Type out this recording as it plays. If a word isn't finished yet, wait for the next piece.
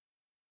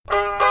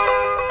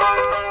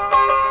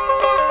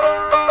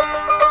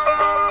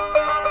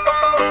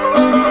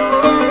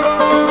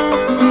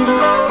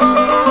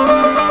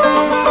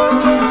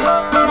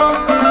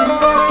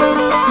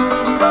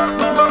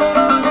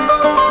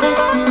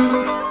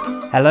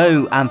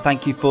Hello and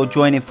thank you for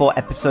joining for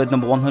episode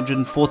number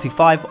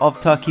 145 of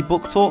Turkey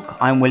Book Talk.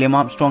 I'm William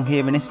Armstrong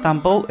here in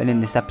Istanbul, and in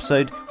this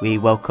episode we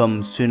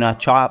welcome Suna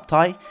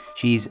Çağatay.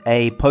 She's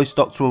a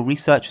postdoctoral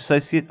research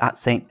associate at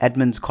St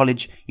Edmund's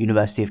College,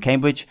 University of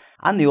Cambridge,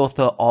 and the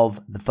author of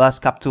The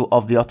First Capital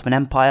of the Ottoman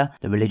Empire,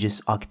 The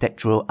Religious,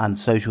 Architectural and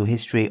Social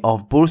History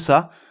of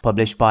Bursa,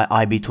 published by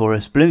IB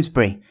Tauris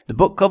Bloomsbury. The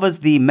book covers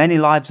the many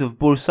lives of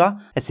Bursa,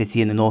 a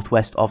city in the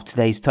northwest of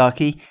today's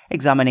Turkey,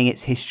 examining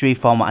its history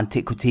from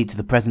antiquity to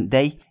the present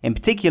day. In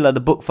particular, the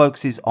book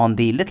focuses on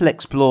the little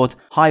explored,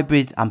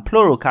 hybrid and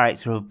plural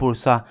character of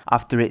Bursa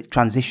after it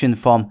transitioned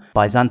from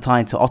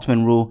Byzantine to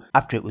Ottoman rule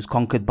after it was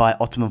conquered by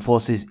Ottoman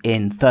forces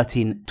in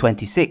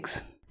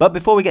 1326. But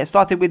before we get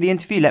started with the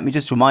interview, let me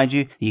just remind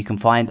you that you can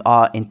find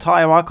our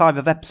entire archive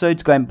of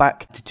episodes going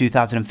back to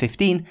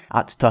 2015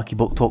 at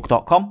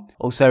turkeybooktalk.com.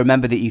 Also,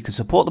 remember that you can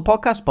support the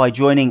podcast by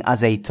joining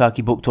as a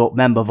Turkey Book Talk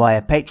member via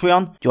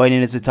Patreon.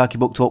 Joining as a Turkey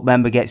Book Talk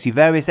member gets you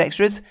various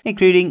extras,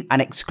 including an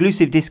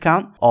exclusive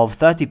discount of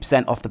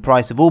 30% off the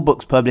price of all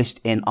books published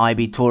in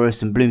IB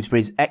Tauris and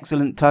Bloomsbury's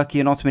excellent Turkey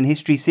and Ottoman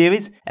History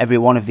series. Every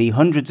one of the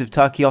hundreds of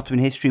Turkey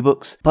Ottoman history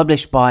books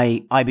published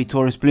by IB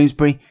Tauris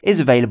Bloomsbury is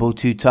available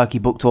to Turkey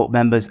Book Talk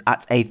members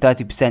at a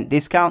 30%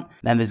 discount.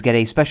 Members get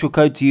a special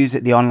code to use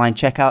at the online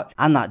checkout,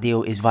 and that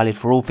deal is valid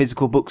for all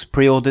physical books,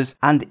 pre-orders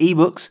and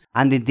ebooks,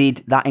 and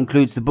indeed that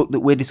includes the book that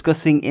we're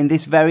discussing in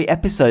this very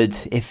episode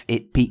if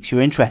it piques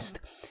your interest.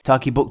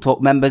 Turkey Book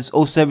Talk members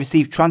also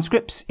receive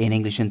transcripts in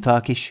English and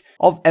Turkish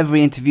of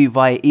every interview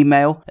via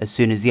email as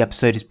soon as the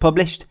episode is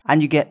published,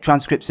 and you get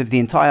transcripts of the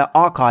entire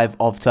archive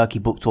of Turkey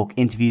Book Talk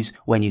interviews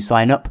when you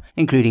sign up,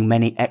 including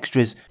many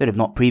extras that have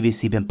not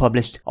previously been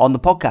published on the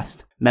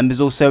podcast.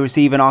 Members also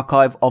receive an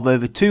archive of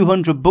over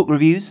 200 book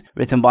reviews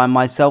written by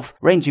myself,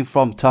 ranging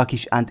from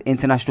Turkish and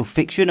international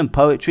fiction and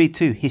poetry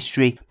to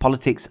history,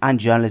 politics and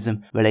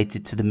journalism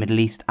related to the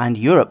Middle East and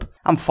Europe.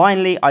 And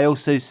finally, I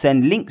also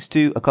send links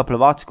to a couple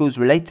of articles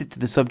related to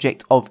the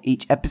subject of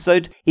each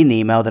episode in the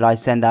email that I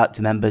send out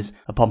to members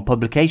upon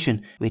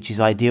publication, which is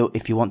ideal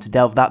if you want to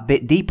delve that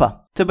bit deeper.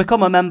 To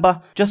become a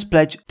member, just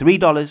pledge $3,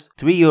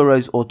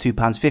 €3 or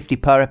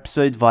 £2.50 per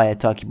episode via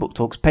Turkey Book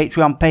Talk's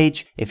Patreon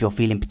page. If you're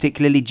feeling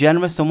particularly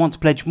generous and want to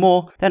pledge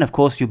more, then of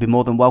course you'll be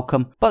more than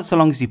welcome. But so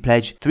long as you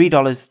pledge $3,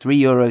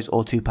 €3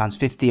 or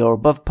 £2.50 or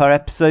above per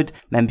episode,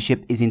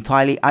 membership is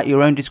entirely at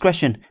your own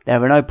discretion.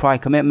 There are no prior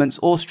commitments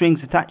or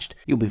strings attached.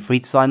 You'll be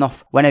free to sign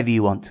off whenever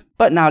you want.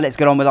 But now let's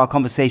get on with our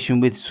conversation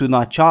with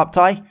Suna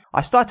Çağatay.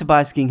 I started by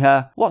asking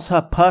her, what's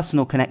her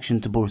personal connection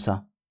to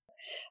Bursa?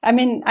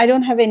 I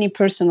don't have any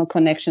personal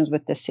connections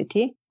with the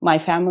city. My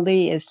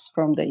family is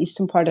from the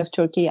eastern part of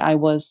Turkey. I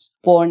was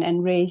born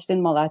and raised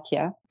in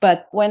Malatya.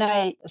 But when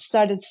I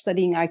started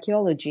studying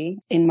archaeology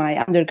in my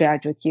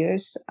undergraduate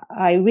years,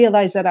 I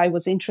realized that I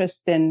was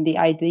interested in the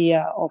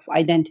idea of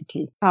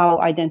identity, how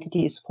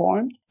identity is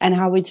formed and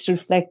how it's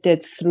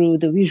reflected through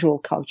the visual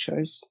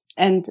cultures.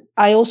 And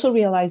I also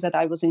realized that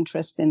I was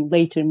interested in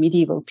later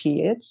medieval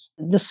periods.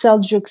 The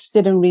Seljuks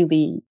didn't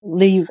really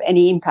leave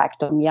any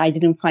impact on me. I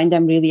didn't find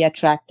them really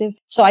attractive.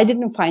 So I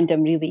didn't find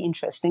them really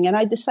interesting. And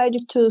I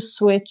decided to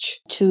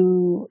switch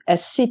to a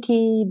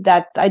city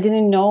that I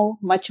didn't know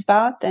much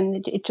about.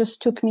 And it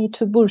just took me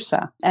to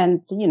Bursa.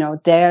 And,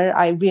 there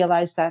I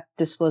realized that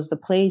this was the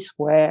place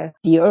where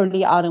the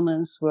early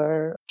Ottomans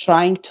were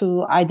trying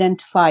to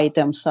identify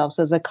themselves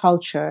as a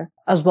culture,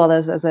 as well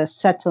as a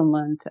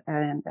settlement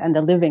and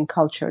a living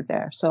culture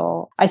there.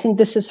 So I think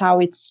this is how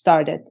it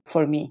started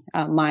for me,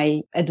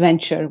 my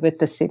adventure with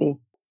the city.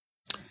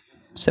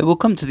 So we'll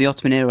come to the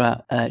Ottoman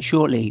era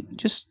shortly.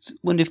 Just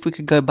wonder if we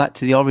could go back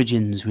to the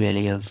origins,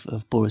 really, of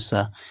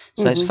Bursa.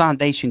 So its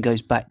foundation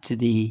goes back to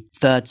the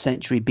 3rd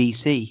century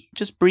BC.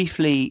 Just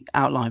briefly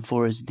outline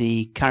for us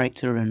the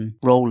character and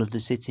role of the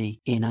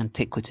city in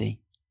antiquity.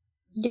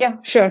 Yeah,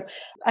 sure.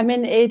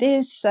 It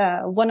is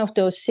one of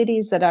those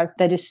cities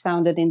that is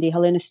founded in the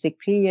Hellenistic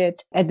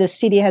period. The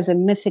city has a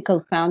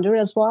mythical founder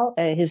as well.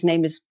 His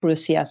name is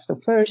Prusias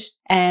I.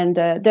 And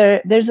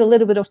there's a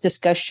little bit of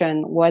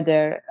discussion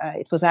whether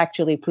it was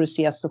actually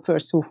Prusias I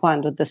who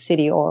founded the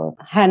city or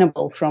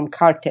Hannibal from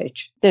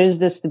Carthage. There's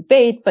this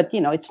debate, but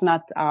it's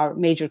not our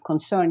major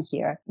concern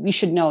here. We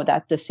should know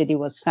that the city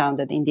was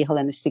founded in the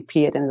Hellenistic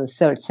period in the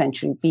 3rd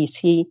century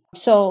BC.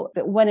 So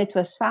when it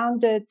was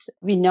founded,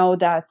 we know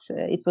that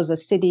it was a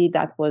city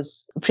that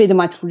was pretty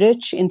much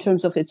rich in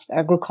terms of its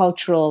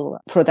agricultural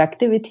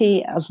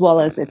productivity as well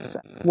as its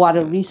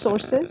water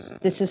resources.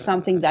 This is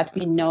something that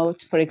we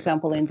note, for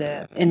example, in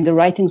the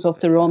writings of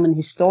the Roman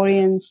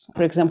historians.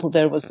 For example,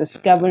 there was this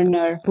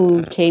governor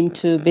who came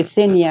to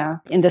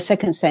Bithynia in the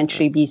 2nd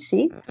century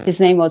BC. His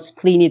name was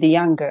Pliny the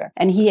Younger,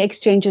 and he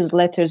exchanges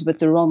letters with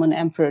the Roman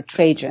Emperor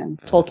Trajan,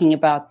 talking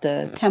about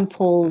the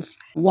temples,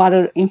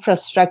 water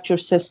infrastructure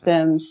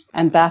systems,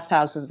 and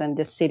bathhouses in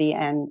the city.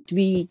 And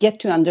we get get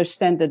to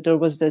understand that there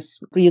was this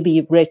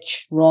really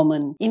rich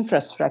Roman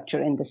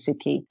infrastructure in the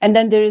city. And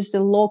then there is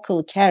the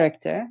local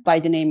character by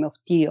the name of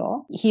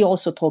Dio. He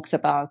also talks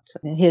about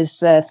his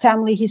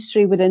family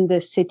history within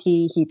the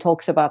city. He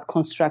talks about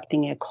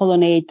constructing a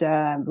colonnade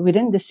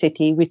within the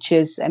city, which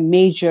is a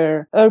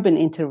major urban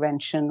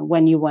intervention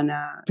when you want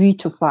to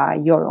beautify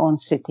your own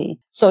city.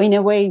 So in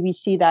a way, we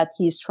see that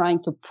he's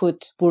trying to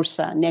put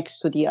Bursa next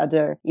to the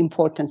other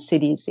important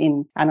cities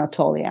in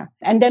Anatolia.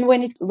 And then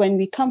when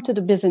we come to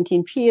the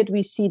Byzantine period,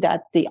 we see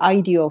that the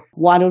idea of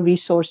water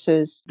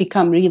resources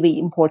become really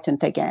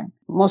important again.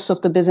 Most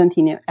of the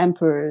Byzantine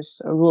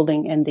emperors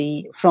ruling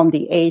from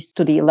the 8th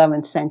to the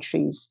 11th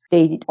centuries,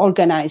 they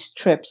organized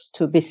trips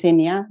to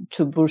Bithynia,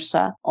 to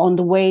Bursa, on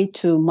the way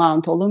to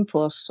Mount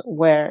Olympus,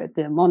 where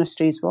the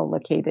monasteries were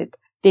located.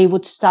 They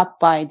would stop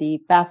by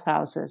the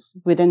bathhouses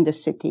within the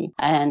city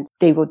and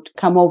they would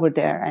come over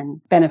there and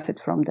benefit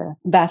from the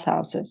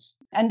bathhouses.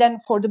 And then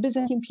for the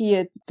Byzantine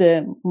period,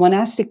 the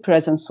monastic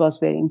presence was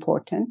very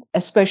important,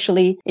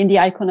 especially in the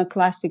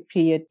iconoclastic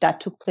period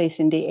that took place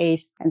in the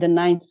 8th and the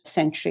 9th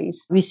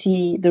centuries. We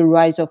see the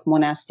rise of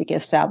monastic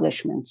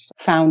establishments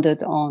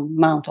founded on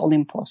Mount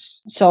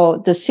Olympus.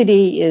 So the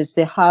city is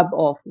the hub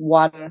of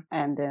water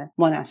and the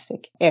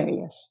monastic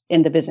areas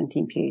in the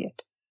Byzantine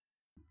period.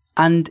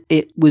 And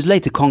it was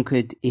later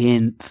conquered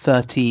in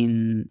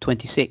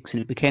 1326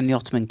 and it became the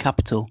Ottoman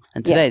capital.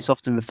 And today it's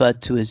often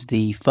referred to as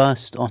the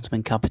first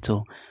Ottoman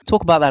capital.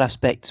 Talk about that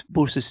aspect,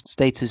 Bursa's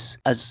status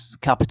as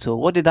capital.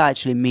 What did that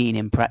actually mean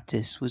in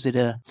practice? Was it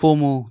a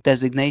formal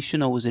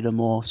designation or was it a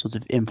more sort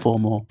of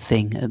informal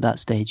thing at that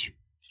stage?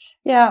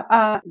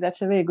 Yeah,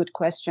 that's a very good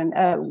question.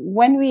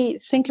 When we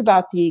think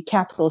about the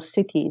capital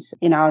cities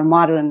in our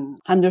modern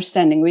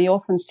understanding, we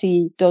often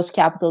see those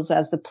capitals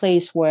as the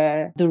place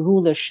where the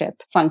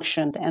rulership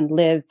functioned and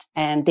lived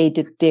and they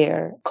did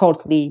their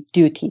courtly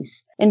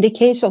duties. In the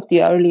case of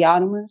the early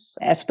Ottomans,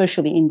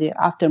 especially in the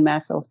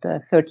aftermath of the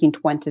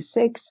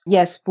 1326,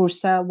 yes,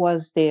 Bursa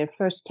was their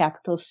first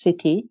capital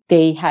city.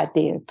 They had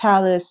their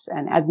palace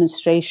and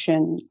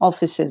administration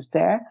offices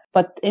there.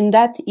 But in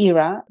that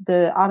era,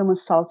 the Ottoman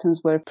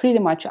sultans were pretty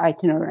much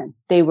itinerant.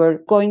 They were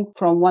going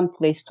from one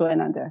place to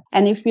another.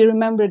 And if we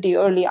remember the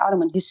early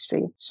Ottoman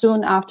history,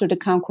 soon after the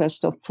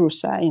conquest of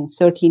Bursa in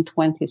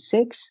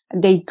 1326,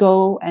 they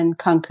go and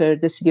conquer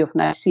the city of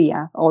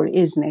Nicaea or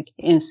Iznik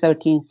in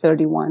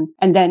 1331.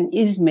 And then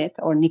Izmit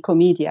or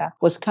Nicomedia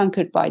was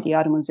conquered by the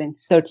Ottomans in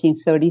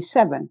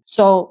 1337.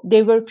 So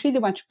they were pretty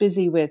much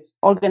busy with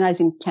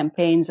organizing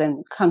campaigns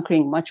and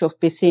conquering much of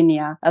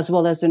Bithynia, as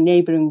well as the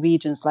neighboring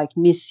regions like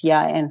Mysia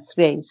and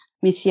Thrace.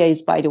 Mysia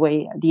is, by the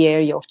way, the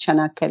area of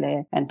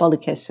Çanakkale and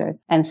Balıkesir,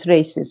 and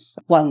Thrace is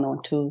well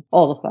known to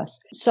all of us.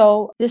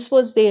 So this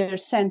was their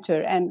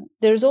center. And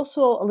there's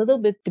also a little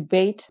bit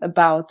debate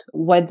about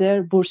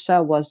whether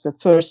Bursa was the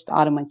first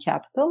Ottoman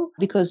capital,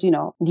 because,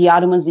 the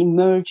Ottomans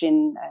emerge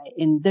in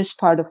this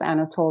part of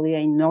Anatolia,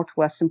 in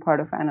northwestern part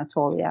of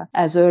Anatolia,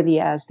 as early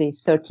as the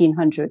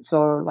 1300s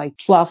or like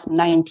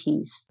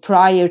 1290s.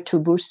 Prior to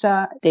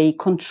Bursa, they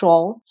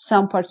control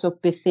some parts of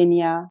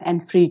Bithynia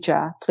and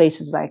Phrygia,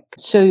 places like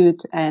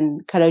Söğüt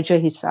and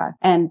Karacahisar.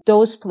 And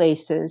those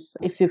places,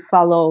 if you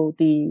follow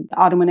the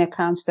Ottoman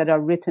accounts that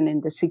are written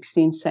in the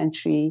 16th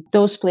century,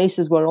 those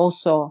places were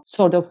also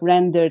sort of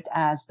rendered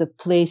as the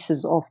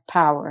places of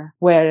power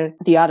where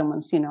the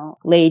Ottomans,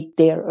 laid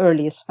their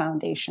earliest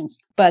foundations.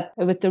 But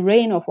with the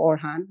reign of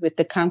Orhan, with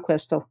the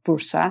conquest of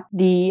Bursa,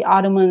 the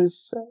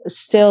Ottomans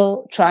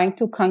still trying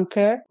to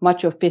conquer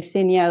much of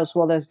Bithynia as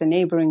well as the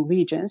neighboring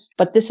regions.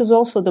 But this is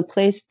also the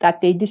place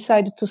that they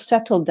decided to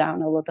settle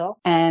down a little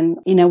and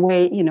in a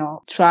way,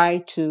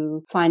 try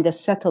to find a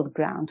settled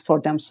ground for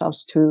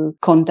themselves to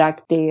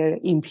conduct their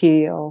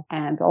imperial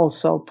and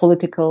also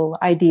political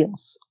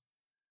ideals.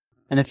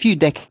 And a few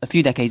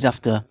decades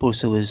after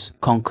Bursa was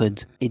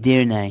conquered,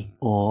 Edirne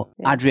or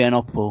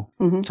Adrianople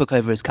took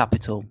over as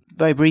capital.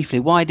 Very briefly,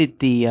 why did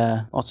the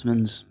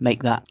Ottomans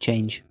make that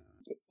change?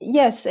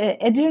 Yes,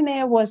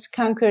 Edirne was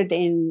conquered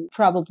in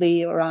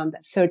probably around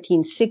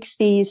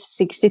 1360s,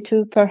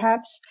 62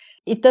 perhaps.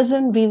 It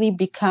doesn't really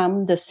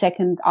become the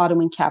second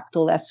Ottoman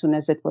capital as soon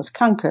as it was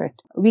conquered.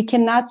 We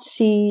cannot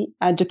see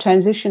the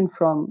transition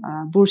from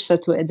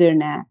Bursa to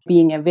Edirne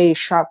being a very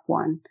sharp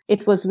one.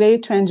 It was very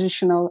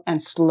transitional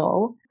and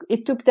slow.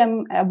 It took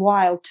them a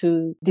while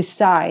to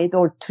decide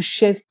or to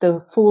shift the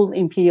full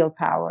imperial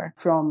power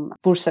from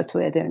Bursa to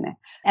Edirne.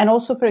 And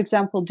also, for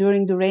example,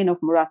 during the reign of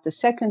Murat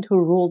II, who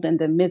ruled in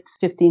the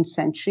mid-15th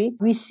century,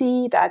 we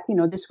see that,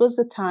 this was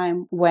the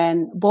time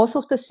when both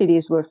of the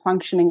cities were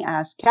functioning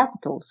as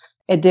capitals.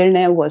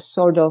 Edirne was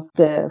sort of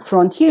the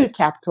frontier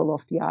capital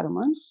of the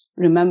Ottomans.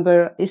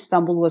 Remember,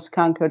 Istanbul was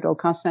conquered or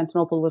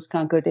Constantinople was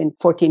conquered in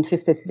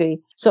 1453.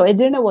 So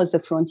Edirne was the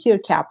frontier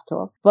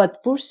capital,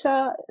 but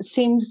Bursa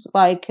seems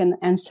like an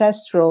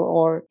ancestral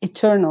or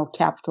eternal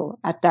capital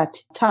at that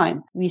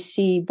time. We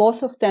see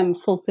both of them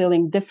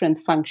fulfilling different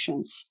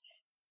functions.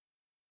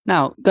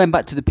 Now, going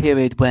back to the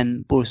period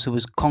when Bursa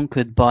was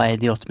conquered by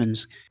the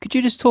Ottomans, could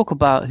you just talk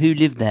about who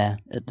lived there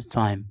at the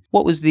time?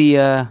 What was the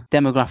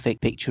demographic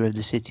picture of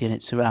the city and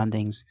its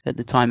surroundings at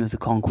the time of the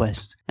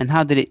conquest, and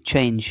how did it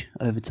change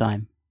over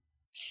time?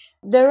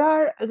 There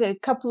are a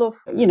couple of,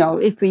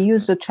 if we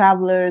use the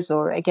travelers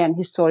or again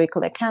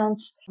historical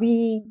accounts,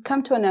 we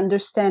come to an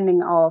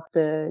understanding of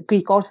the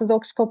Greek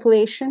Orthodox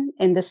population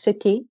in the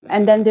city.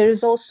 And then there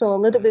is also a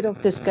little bit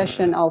of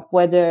discussion of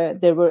whether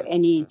there were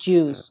any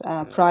Jews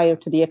prior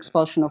to the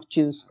expulsion of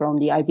Jews from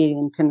the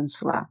Iberian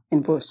Peninsula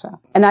in Bursa.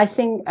 And I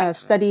think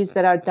studies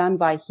that are done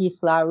by Heath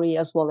Lowry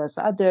as well as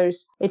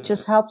others, it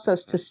just helps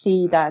us to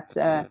see that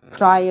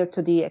prior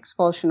to the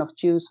expulsion of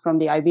Jews from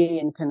the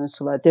Iberian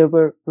Peninsula, there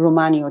were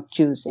Romani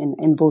Jews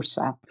in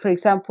Bursa. For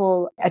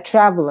example, a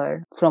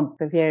traveler from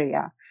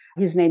Bavaria,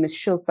 his name is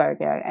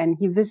Schildberger, and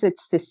he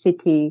visits the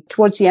city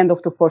towards the end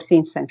of the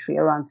 14th century,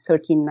 around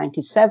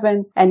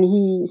 1397. And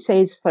he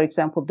says, for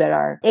example, there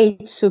are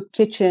 8 soup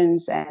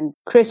kitchens, and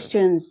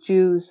Christians,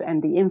 Jews,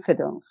 and the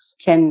infidels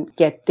can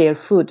get their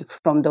food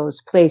from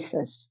those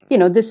places.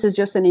 This is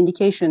just an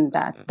indication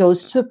that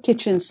those soup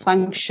kitchens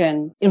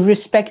function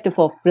irrespective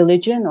of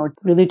religion or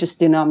religious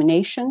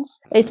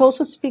denominations. It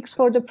also speaks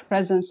for the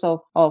presence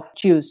of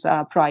Jews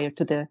prior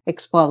to the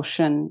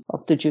expulsion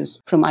of the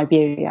Jews from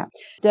Iberia.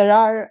 There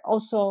are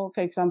also,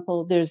 for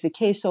example, there's the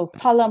case of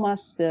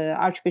Palamas, the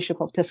Archbishop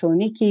of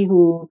Thessaloniki,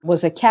 who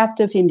was a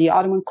captive in the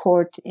Ottoman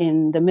court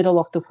in the middle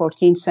of the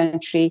 14th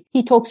century.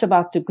 He talks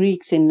about the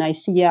Greeks in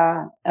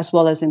Nicaea as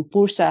well as in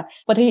Bursa,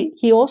 but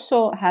he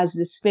also has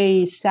this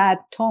very sad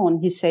tone.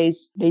 He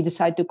says they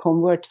decide to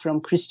convert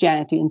from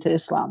Christianity into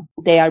Islam.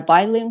 They are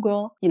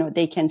bilingual,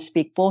 they can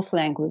speak both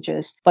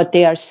languages, but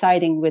they are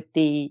siding with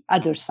the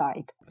other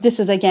side. This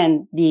is,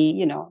 again,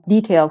 the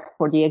detail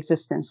for the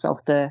existence of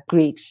the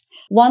Greeks.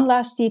 One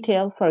last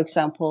detail, for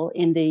example,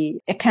 in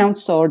the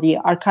accounts or the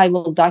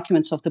archival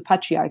documents of the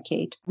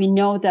Patriarchate, we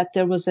know that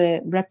there was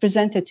a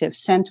representative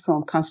sent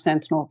from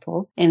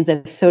Constantinople in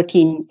the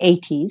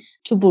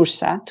 1380s to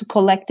Bursa to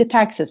collect the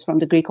taxes from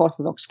the Greek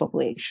Orthodox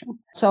population.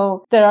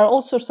 So there are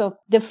all sorts of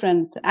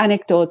different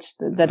anecdotes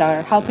that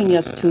are helping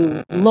us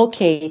to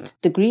locate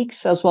the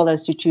Greeks as well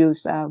as the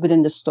Jews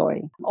within the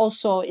story.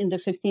 Also, in the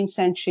 15th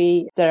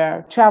century, there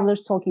are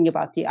travelers talking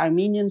about the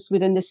Armenians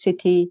within the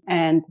city,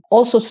 and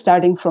also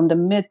starting from the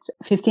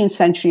mid-15th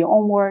century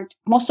onward,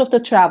 most of the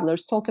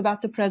travelers talk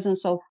about the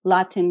presence of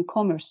Latin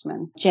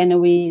commercemen,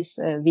 Genoese,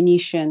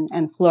 Venetian,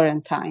 and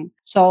Florentine.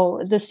 So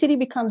the city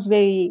becomes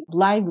very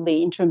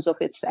lively in terms of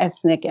its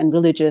ethnic and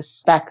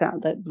religious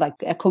background, like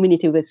a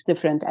community with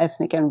different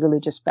ethnic and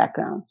religious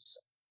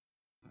backgrounds.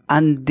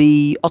 And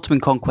the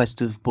Ottoman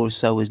conquest of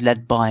Bursa was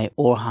led by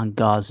Orhan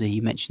Gazi.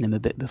 You mentioned him a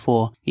bit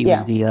before. He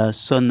was the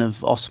son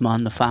of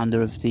Osman, the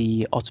founder of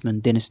the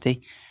Ottoman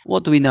dynasty.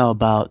 What do we know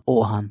about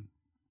Orhan?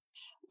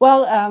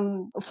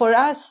 Well, for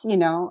us,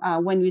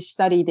 when we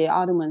study the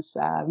Ottomans,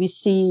 we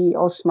see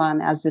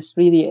Osman as this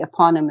really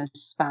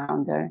eponymous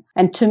founder.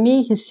 And to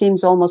me, he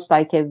seems almost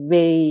like a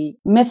very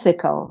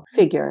mythical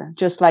figure,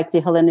 just like the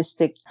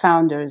Hellenistic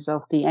founders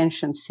of the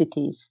ancient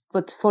cities.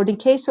 But for the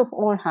case of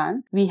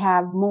Orhan, we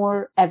have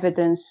more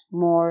evidence,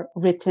 more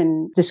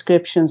written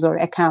descriptions or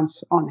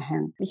accounts on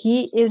him.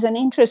 He is an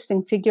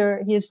interesting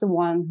figure. He is the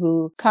one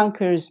who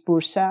conquers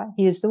Bursa.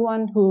 He is the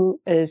one who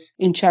is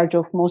in charge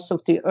of most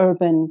of the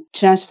urban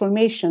transformations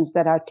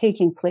that are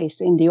taking place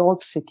in the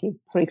old city.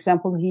 For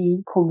example,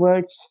 he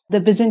converts the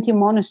Byzantine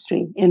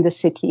monastery in the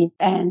city,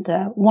 and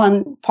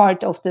one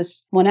part of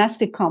this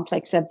monastic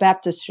complex, a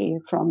baptistry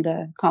from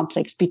the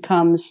complex,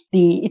 becomes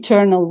the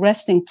eternal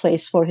resting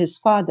place for his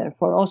father,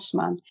 for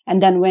Osman.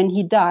 And then when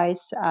he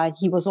dies,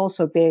 he was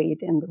also buried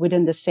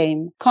within the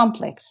same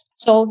complex.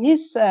 So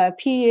his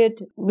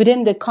period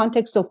within the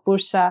context of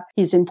Bursa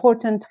is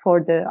important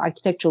for the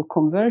architectural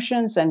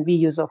conversions and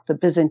reuse of the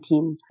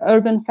Byzantine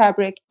urban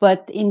fabric.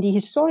 But in the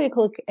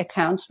historical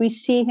accounts, we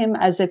see him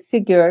as a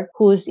figure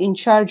who is in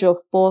charge of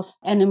both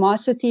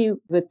animosity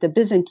with the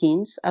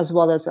Byzantines as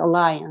well as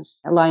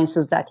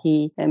alliances that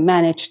he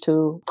managed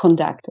to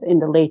conduct in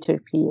the later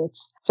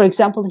periods. For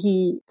example,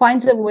 he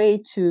finds a way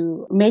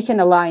to make an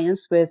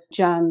alliance with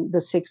John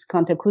VI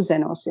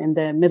Cantacuzene in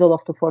the middle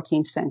of the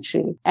 14th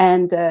century.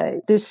 And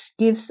this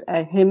gives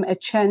him a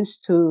chance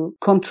to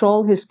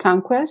control his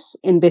conquests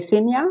in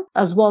Bithynia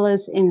as well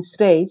as in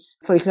Thrace.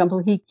 For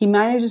example, he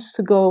manages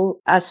to go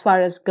as far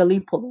as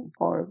Gallipoli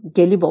or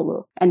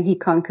Gelibolu, and he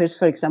conquers,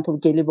 for example,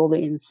 Gelibolu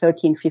in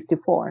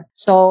 1354.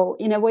 So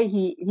in a way,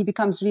 he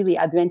becomes really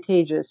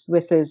advantageous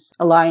with his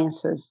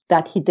alliances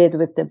that he did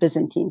with the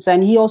Byzantines.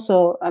 And he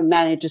also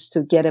manages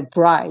to get a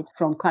bride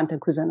from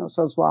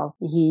Cantacuzenos as well.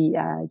 He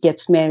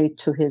gets married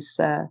to his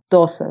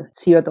daughter,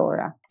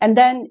 Theodora. And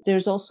then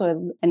there's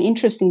also an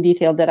interesting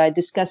detail that I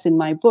discuss in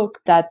my book,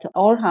 that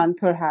Orhan,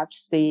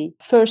 perhaps the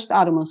first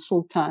Ottoman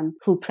Sultan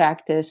who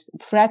practiced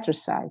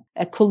fratricide.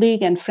 A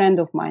colleague and friend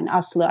of mine,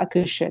 Aslı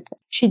Akışık,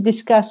 She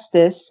discussed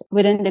this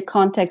within the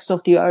context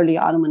of the early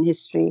Ottoman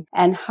history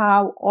and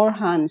how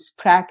Orhan's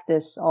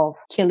practice of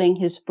killing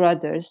his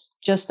brothers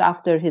just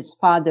after his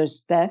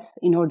father's death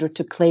in order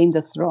to claim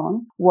the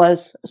throne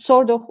was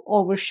sort of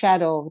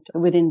overshadowed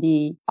within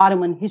the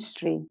Ottoman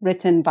history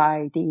written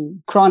by the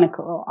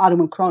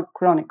Ottoman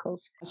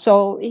chronicles.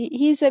 So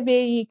he's a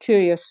very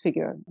curious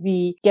figure.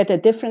 We get a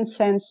different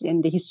sense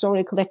in the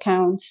historical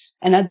accounts,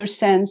 another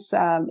sense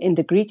in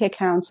the Greek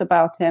accounts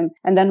about him.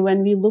 And then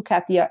when we look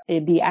at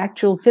the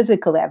actual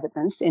physical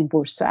evidence in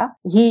Bursa,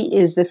 he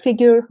is the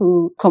figure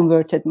who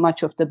converted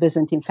much of the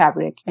Byzantine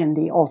fabric in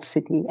the old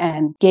city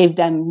and gave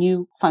them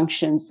new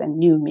functions and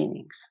new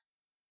meanings.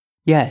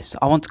 Yes,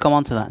 I want to come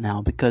on to that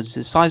now because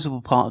a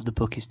sizable part of the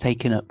book is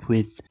taken up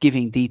with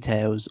giving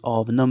details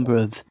of a number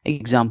of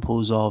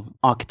examples of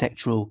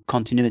architectural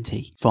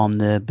continuity from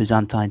the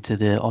Byzantine to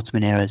the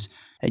Ottoman eras.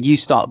 And you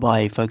start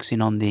by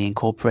focusing on the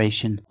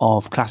incorporation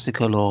of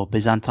classical or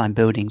Byzantine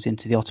buildings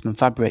into the Ottoman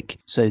fabric,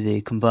 so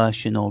the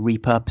conversion or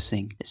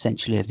repurposing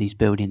essentially of these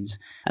buildings.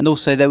 And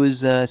also there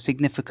was a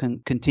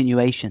significant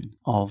continuation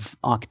of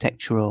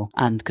architectural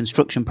and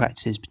construction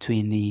practices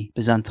between the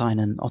Byzantine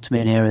and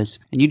Ottoman eras.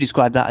 And you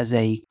describe that as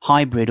a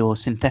hybrid or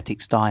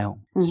synthetic style.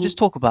 Mm-hmm. So just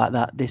talk about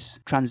that, this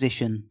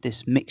transition,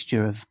 this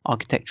mixture of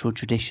architectural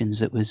traditions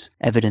that was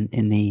evident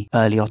in the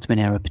early Ottoman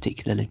era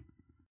particularly.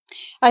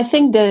 I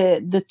think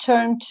the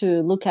term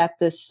to look at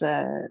this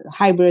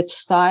hybrid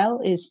style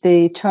is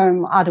the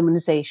term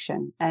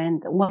Ottomanization.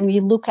 And when we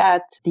look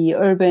at the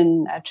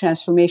urban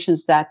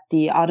transformations that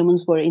the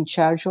Ottomans were in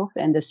charge of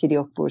in the city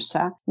of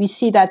Bursa, we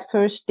see that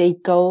first they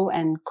go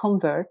and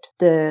convert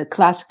the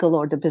classical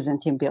or the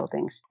Byzantine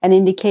buildings. And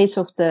in the case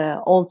of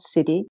the old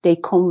city, they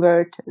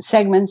convert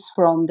segments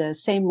from the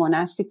same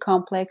monastic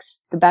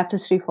complex, the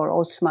baptistry for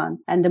Osman,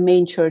 and the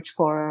main church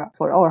for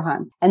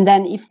Orhan. And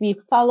then if we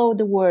follow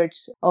the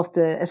words of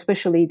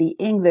especially the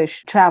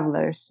English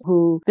travelers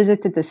who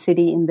visited the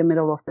city in the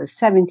middle of the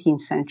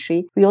 17th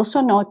century, we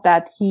also note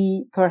that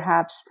he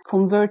perhaps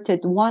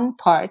converted one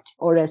part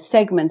or a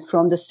segment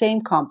from the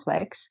same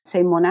complex,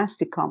 same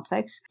monastic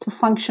complex, to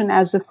function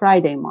as the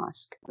Friday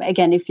mosque.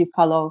 Again, if you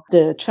follow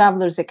the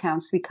travelers'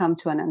 accounts, we come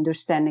to an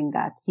understanding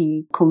that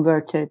he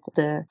converted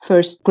the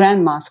first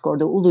Grand Mosque or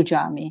the Ulu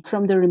Jami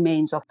from the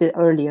remains of the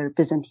earlier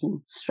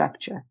Byzantine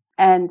structure.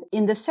 And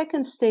in the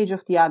second stage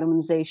of the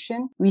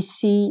Ottomanization, we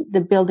see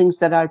the buildings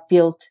that are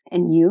built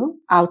anew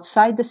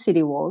outside the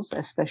city walls,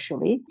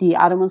 especially. The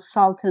Ottoman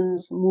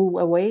sultans move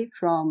away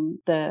from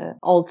the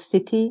old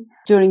city.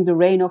 During the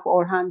reign of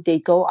Orhan, they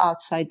go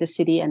outside the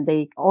city and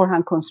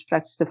Orhan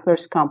constructs the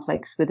first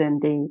complex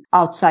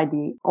outside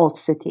the old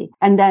city.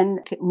 And then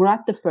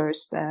Murat I,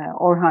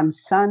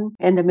 Orhan's son,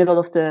 in the middle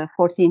of the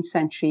 14th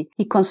century,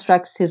 he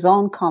constructs his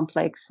own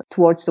complex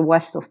towards the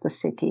west of the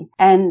city.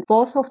 And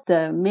both of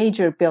the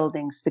major buildings,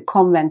 the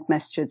convent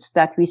masjids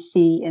that we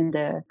see in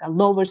the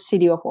lower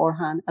city of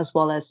Orhan, as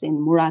well as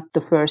in Murat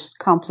I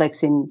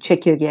complex in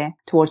Çekirge,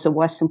 towards the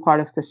western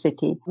part of the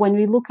city. When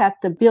we look at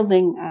the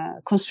building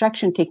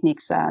construction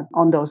techniques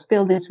on those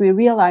buildings, we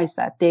realize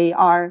that they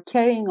are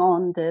carrying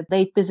on the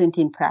late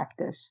Byzantine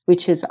practice,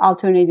 which is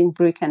alternating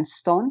brick and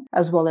stone,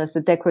 as well as the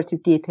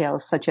decorative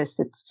details such as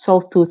the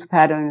soft-tooth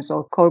patterns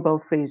or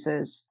corbel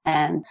friezes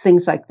and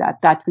things like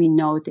that we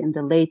note in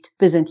the late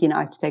Byzantine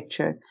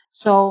architecture.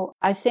 So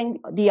I think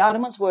the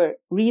Ottomans were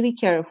really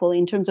careful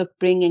in terms of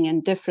bringing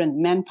in different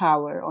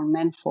manpower or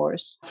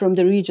manforce from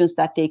the regions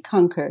that they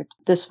conquered.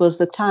 This was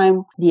the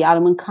time the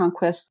Ottoman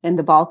conquest in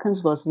the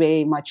Balkans was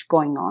very much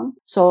going on.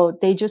 So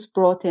they just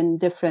brought in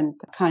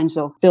different kinds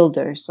of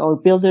builders or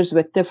builders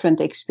with different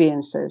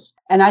experiences.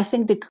 And I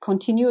think the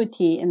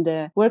continuity in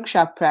the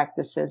workshop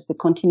practices, the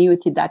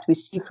continuity that we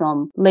see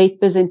from late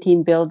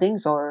Byzantine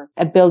buildings or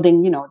a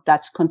building,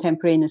 that's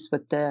contemporaneous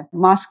with the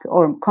mosque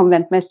or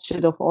convent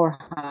masjid of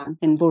Orhan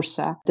in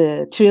Bursa,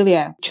 the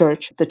Trilia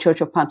Church, the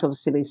Church of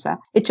Pantovasilisa.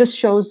 It just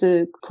shows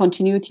the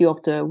continuity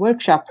of the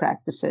workshop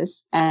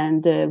practices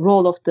and the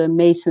role of the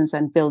masons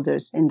and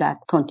builders in that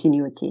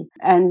continuity.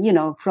 And,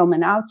 from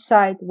an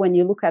outside, when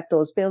you look at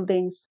those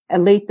buildings, a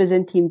late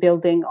Byzantine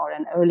building or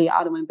an early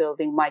Ottoman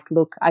building might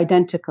look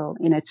identical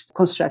in its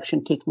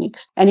construction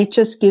techniques. And it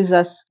just gives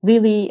us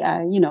really,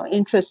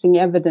 interesting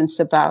evidence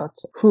about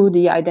who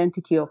the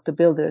identity of the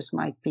builders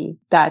might be.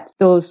 That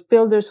those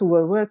builders who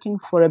were working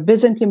for a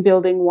Byzantine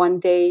building one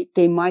day,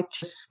 they might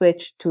just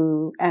switch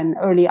to an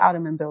early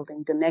Ottoman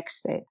building the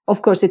next day.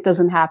 Of course, it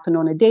doesn't happen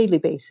on a daily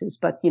basis,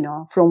 but,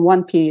 from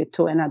one period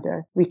to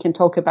another, we can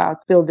talk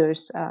about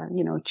builders,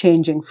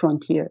 changing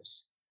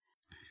frontiers.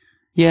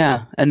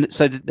 Yeah, and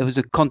so there was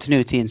a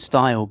continuity in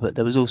style, but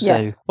there was also,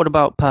 yes. What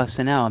about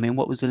personnel? I mean,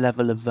 what was the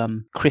level of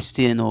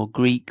Christian or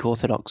Greek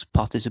Orthodox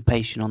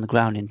participation on the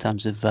ground in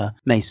terms of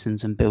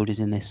masons and builders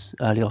in this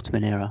early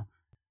Ottoman era?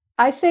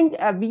 I think,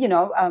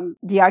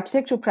 the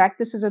architectural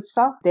practices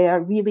itself, they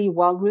are really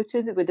well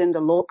rooted within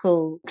the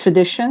local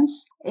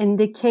traditions. In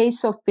the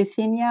case of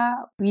Bithynia,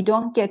 we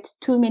don't get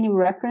too many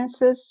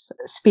references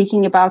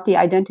speaking about the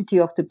identity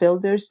of the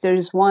builders. There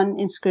is one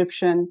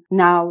inscription,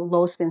 now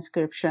lost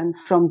inscription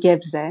from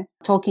Gebze,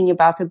 talking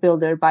about a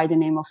builder by the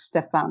name of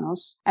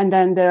Stephanos. And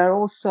then there are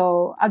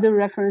also other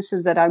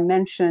references that are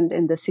mentioned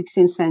in the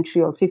 16th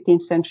century or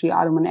 15th century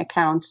Ottoman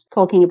accounts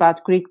talking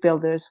about Greek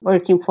builders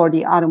working for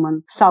the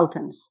Ottoman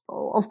sultans.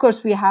 Of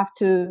course, we have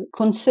to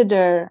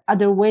consider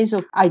other ways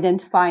of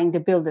identifying the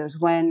builders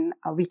when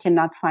we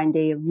cannot find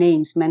their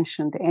names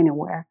mentioned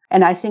anywhere.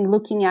 And I think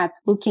looking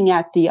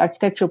at the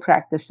architectural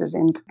practices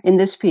in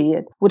this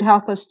period would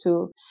help us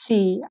to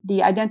see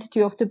the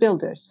identity of the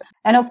builders.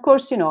 And of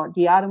course,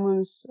 the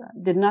Ottomans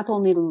did not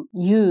only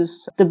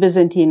use the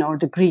Byzantine or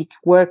the Greek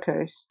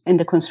workers in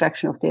the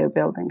construction of their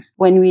buildings.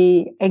 When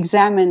we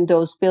examine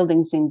those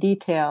buildings in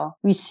detail,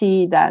 we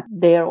see that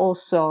they are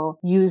also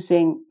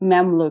using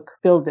Mamluk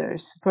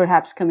builders,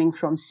 perhaps coming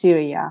from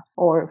Syria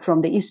or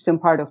from the eastern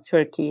part of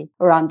Turkey.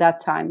 Around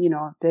that time,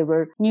 there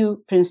were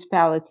new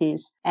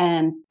principalities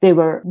and they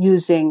were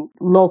using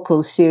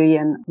local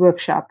Syrian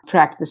workshop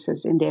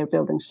practices in their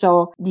buildings.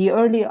 So the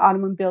early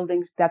Ottoman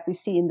buildings that we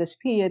see in this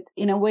period,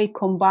 in a way,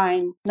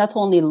 combine not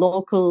only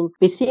local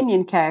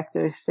Bithynian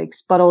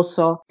characteristics, but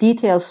also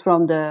details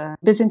from the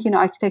Byzantine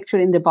architecture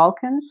in the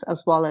Balkans,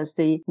 as well as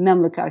the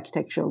Mamluk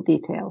architectural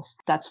details.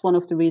 That's one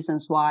of the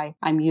reasons why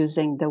I'm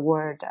using the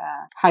word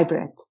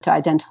hybrid to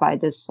identify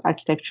this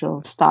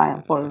architectural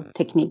style or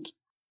technique.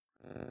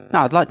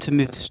 Now, I'd like to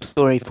move the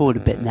story forward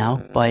a bit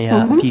now, by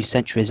a few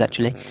centuries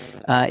actually.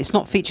 It's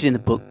not featured in the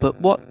book, but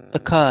what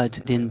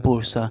occurred in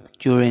Bursa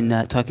during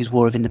Turkey's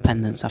War of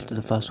Independence after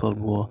the First World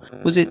War?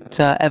 Was it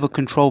ever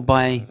controlled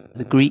by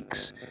the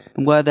Greeks?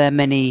 And were there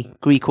many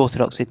Greek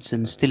Orthodox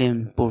citizens still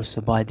in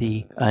Bursa by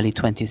the early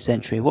 20th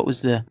century? What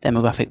was the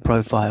demographic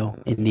profile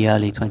in the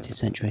early 20th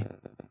century?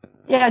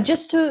 Yeah,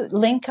 just to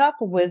link up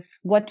with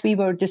what we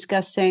were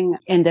discussing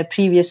in the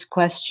previous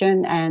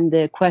question and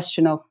the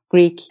question of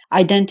Greek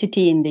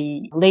identity in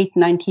the late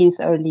 19th,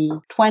 early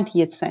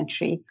 20th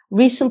century.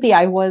 Recently,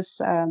 I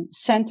was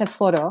sent a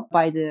photo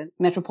by the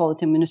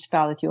Metropolitan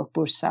Municipality of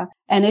Bursa,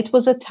 and it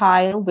was a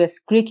tile with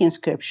Greek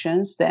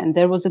inscriptions. Then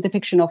there was a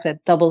depiction of a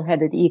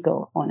double-headed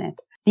eagle on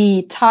it.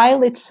 The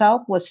tile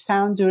itself was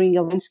found during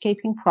a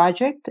landscaping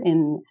project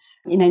in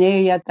an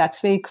area that's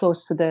very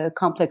close to the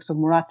complex of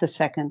Murat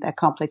II, a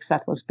complex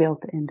that was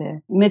built in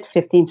the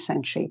mid-15th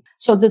century.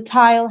 So the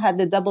tile had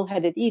the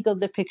double-headed eagle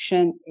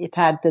depiction. It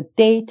had the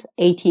date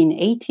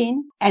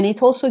 1818, and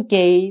it also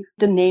gave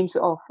the names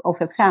of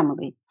a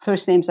family.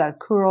 First names are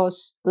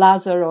Kouros,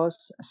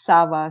 Lazaros,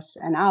 Savas,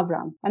 and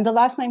Avram. And the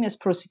last name is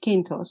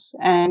Prosikyntos,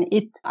 and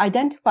it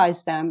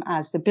identifies them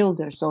as the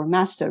builders or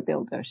master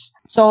builders.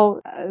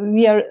 So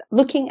we are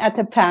looking at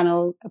a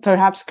panel,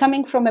 perhaps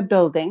coming from a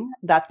building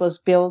that was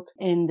built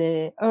in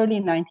the early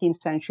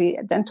 19th century,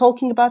 then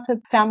talking about a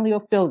family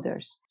of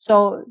builders.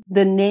 So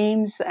the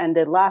names and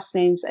the last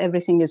names,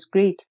 everything is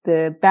Greek.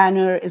 The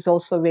banner is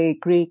also very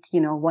Greek,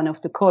 one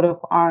of the coat of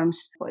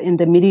arms in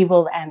the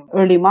medieval and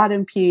early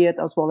modern period,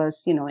 as well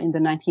as, in the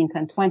 19th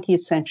and 20th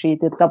century,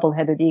 the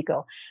double-headed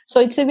eagle. So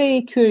it's a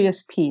very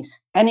curious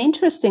piece. And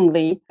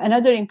interestingly,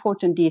 another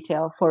important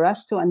detail for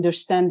us to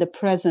understand the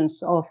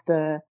presence of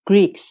the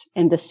Greeks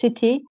in the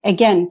city,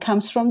 again,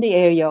 comes from the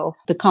area of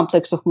the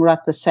complex of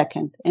Murat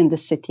II in the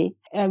city.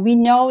 We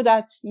know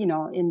that,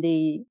 in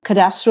the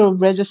cadastral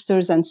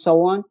registers and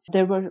so on,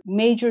 there were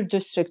major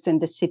districts in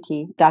the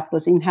city that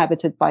was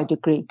inhabited by the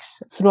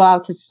Greeks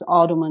throughout its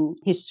Ottoman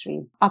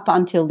history up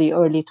until the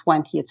early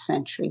 20th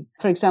century.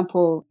 For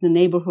example, the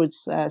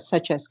neighborhoods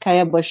such as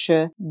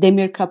Kayabaşı,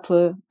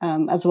 Demirkapı,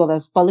 as well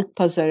as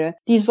Balıkpazarı,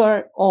 these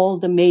were all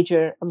the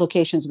major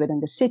locations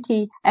within the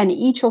city, and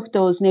each of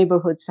those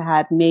neighborhoods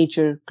had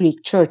major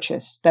Greek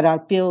churches that are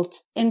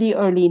built in the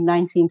early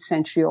 19th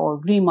century or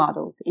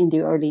remodeled in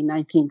the early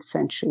 19th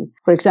century.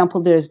 For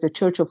example, there's the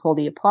Church of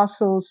Holy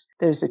Apostles,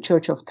 there's the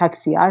Church of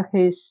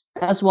Taxiarchis,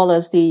 as well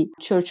as the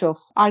Church of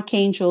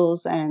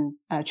Archangels and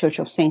Church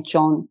of St.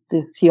 John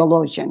the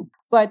Theologian.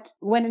 But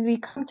when we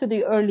come to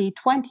the early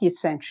 20th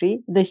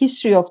century, the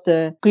history of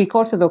the Greek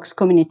Orthodox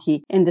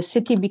community in the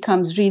city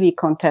becomes really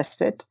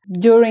contested.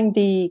 During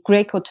the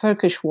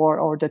Greco-Turkish War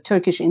or the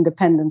Turkish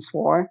Independence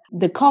War,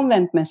 the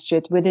convent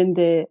masjid within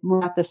the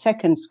Murat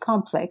II's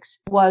complex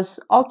was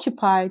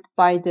occupied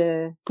by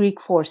the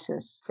Greek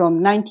forces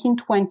from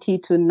 1920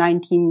 to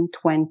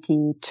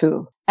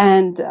 1922.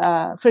 And,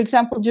 for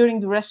example, during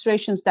the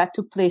restorations that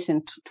took place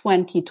in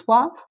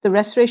 2012, the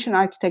restoration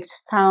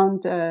architects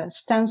found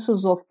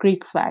stencils of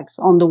Greek flags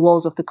on the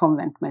walls of the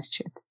convent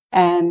masjid.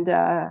 And,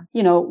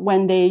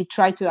 when they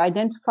tried to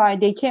identify,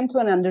 they came to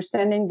an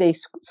understanding, they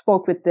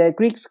spoke with the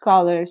Greek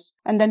scholars,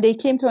 and then they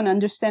came to an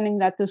understanding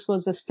that this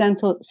was the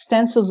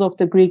stencils of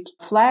the Greek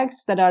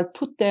flags that are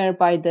put there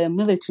by the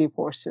military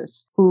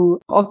forces who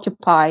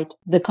occupied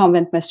the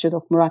convent masjid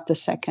of Murat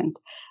II.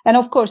 And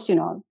of course,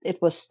 it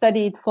was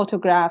studied,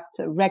 photographed,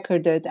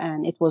 recorded,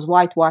 and it was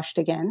whitewashed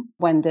again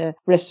when the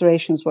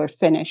restorations were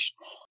finished.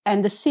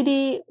 And the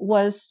city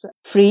was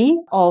free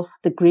of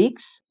the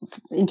Greeks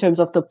in terms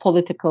of the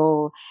political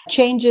demographical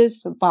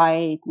changes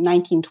by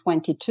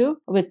 1922,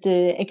 with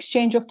the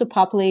exchange of the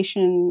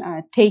population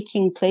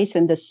taking place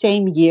in the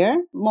same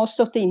year. Most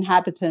of the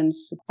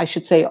inhabitants, I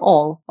should say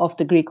all of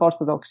the Greek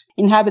Orthodox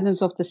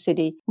inhabitants of the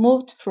city,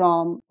 moved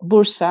from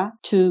Bursa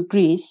to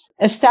Greece,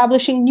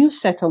 establishing new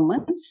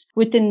settlements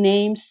with the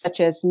names such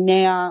as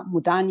Nea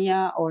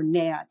Mudania or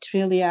Nea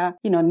Trilia,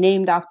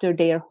 named after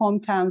their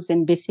hometowns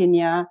in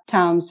Bithynia,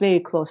 towns very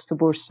close to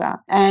Bursa.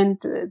 And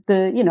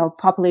the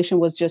population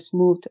was just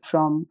moved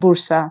from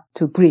Bursa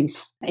to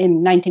Greece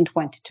in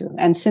 1922.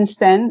 And since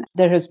then,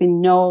 there has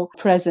been no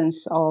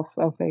presence of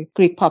a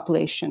Greek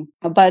population.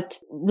 But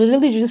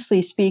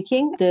religiously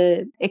speaking,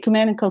 the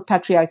Ecumenical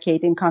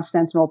Patriarchate in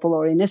Constantinople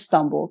or in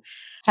Istanbul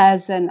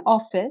has an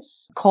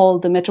office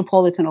called the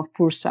Metropolitan of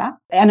Bursa,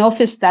 an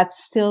office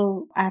that's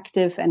still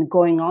active and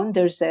going on.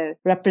 There's a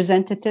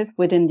representative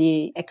within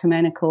the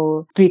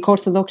Ecumenical Greek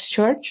Orthodox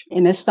Church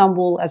in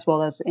Istanbul as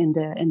well as in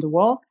the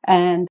world.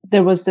 And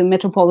there was the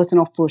Metropolitan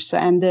of Bursa,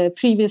 and the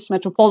previous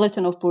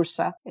Metropolitan of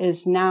Bursa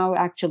is now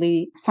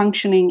actually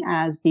functioning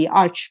as the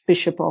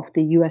Archbishop of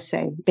the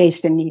USA,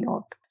 based in New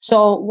York.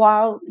 So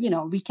while,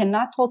 we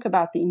cannot talk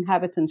about the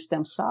inhabitants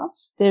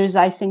themselves, there is,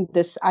 I think,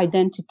 this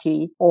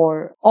identity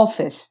or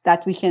office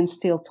that we can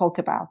still talk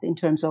about in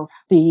terms of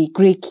the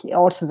Greek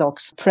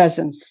Orthodox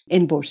presence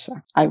in Bursa,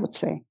 I would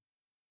say.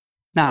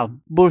 Now,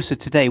 Bursa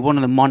today, one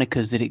of the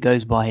monikers that it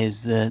goes by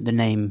is the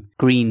name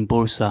Green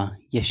Bursa,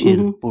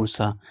 Yeşil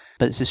Bursa.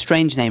 But it's a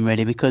strange name,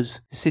 really,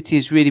 because the city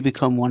has really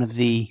become one of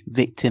the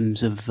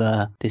victims of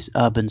this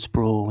urban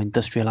sprawl,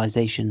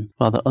 industrialization,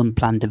 rather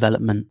unplanned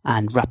development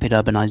and rapid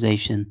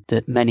urbanization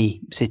that many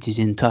cities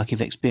in Turkey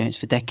have experienced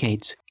for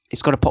decades.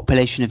 It's got a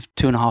population of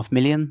 2.5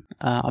 million,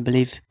 I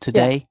believe,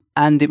 today. Yeah.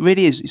 And it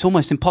really is, it's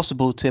almost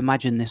impossible to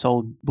imagine this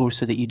old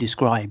Bursa that you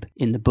describe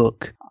in the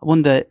book. I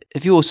wonder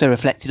if you also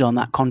reflected on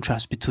that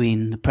contrast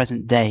between the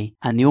present day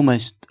and the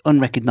almost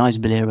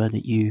unrecognizable era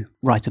that you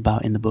write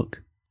about in the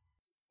book.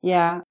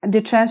 Yeah,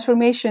 the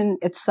transformation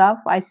itself,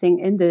 I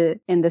think, in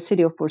the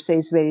city of Bursa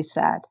is very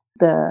sad.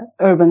 The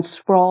urban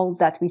sprawl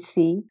that we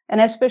see, and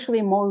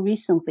especially more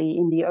recently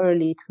in the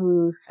early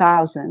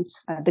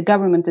 2000s, the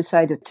government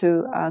decided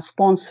to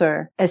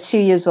sponsor a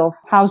series of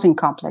housing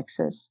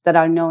complexes that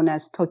are known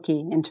as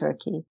TOKİ in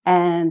Turkey.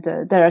 And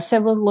there are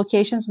several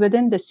locations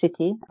within the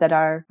city that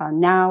are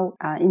now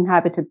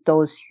inhabited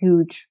those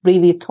huge,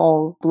 really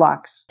tall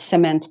blocks,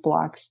 cement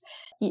blocks.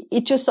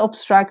 It just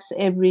obstructs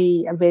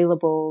every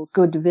available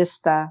good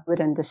vista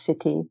within the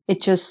city.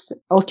 It just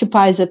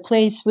occupies a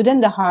place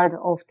within the heart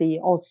of the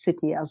old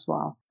city as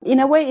well. In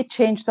a way, it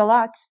changed a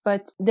lot,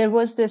 but there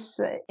was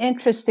this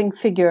interesting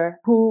figure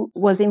who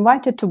was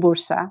invited to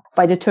Bursa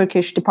by the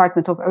Turkish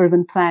Department of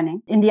Urban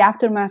Planning in the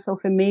aftermath of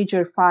a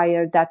major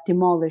fire that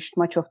demolished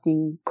much of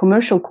the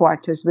commercial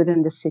quarters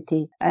within the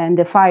city. And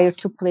the fire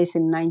took place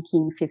in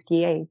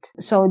 1958.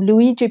 So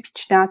Luigi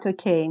Piccinato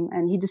came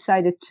and he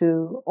decided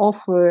to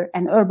offer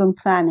an urban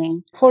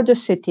planning for the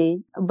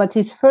city, but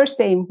his first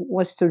aim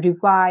was to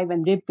revive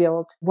and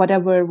rebuild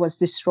whatever was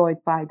destroyed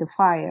by the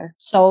fire.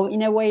 So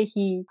in a way,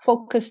 he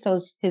focused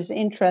his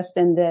interest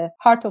in the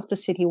heart of the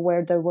city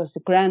where there was the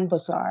Grand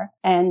Bazaar.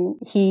 And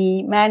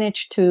he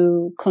managed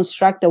to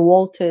construct a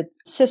vaulted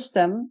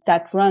system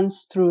that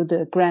runs through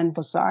the Grand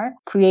Bazaar,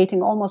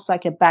 creating almost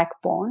like a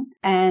backbone.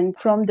 And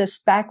from this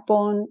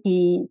backbone,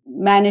 he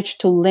managed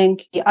to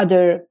link the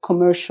other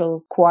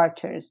commercial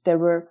quarters. There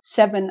were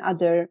 7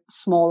 other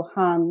small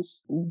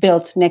khans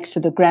built next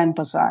to the Grand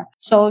Bazaar.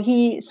 So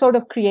he sort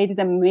of created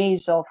a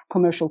maze of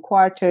commercial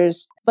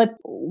quarters. But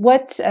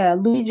what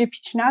Luigi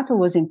Piccinato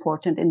was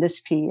important in this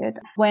period,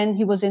 when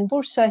he was in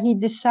Bursa, he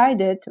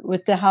decided,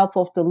 with the help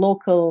of the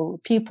local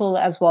people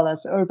as well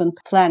as urban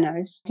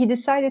planners, he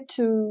decided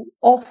to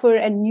offer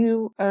a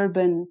new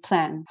urban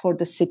plan for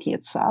the city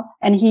itself.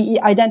 And he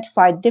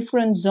identified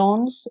different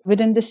zones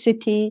within the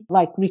city,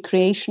 like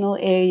recreational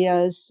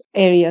areas,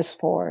 areas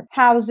for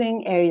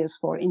housing, areas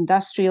for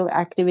industrial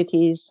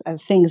activities, and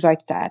things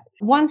like that.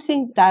 One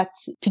thing that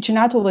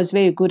Piccinato was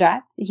very good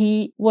at,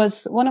 he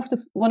was one of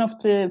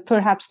the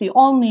perhaps the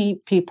only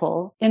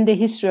people in the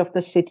history of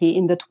the city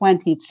in the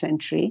 20th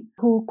century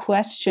who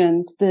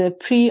questioned the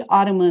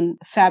pre-Ottoman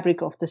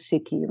fabric of the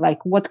city,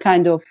 like what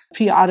kind of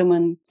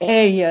pre-Ottoman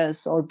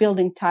areas or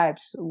building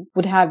types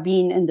would have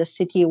been in the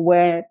city,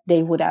 where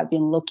they would have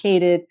been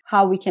located,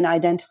 how we can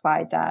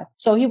identify that.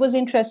 So he was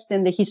interested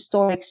in the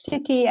historic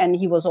city, and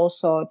he was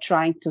also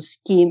trying to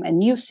scheme a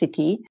new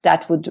city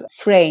that would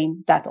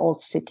frame that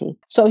old city.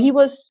 So he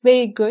was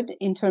very good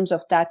in terms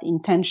of that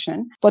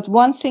intention. But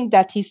one thing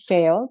that he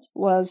failed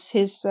was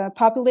his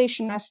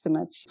population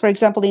estimates. For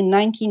example, in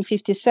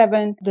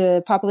 1957,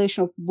 the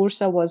population of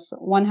Bursa was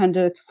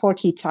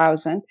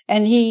 140,000.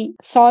 And he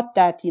thought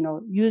that,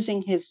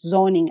 using his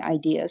zoning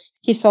ideas,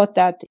 he thought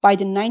that by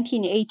the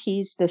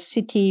 1980s, the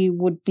city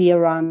would be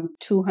around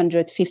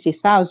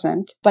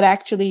 250,000. But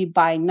actually,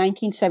 by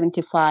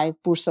 1975,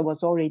 Bursa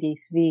was already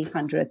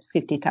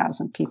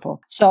 350,000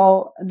 people.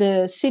 So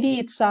the city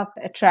itself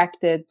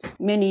attracted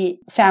many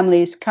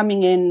families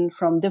coming in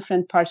from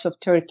different parts of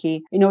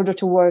Turkey in order order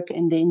to work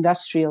in the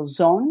industrial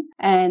zone.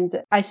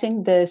 And I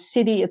think the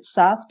city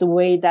itself, the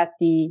way that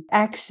the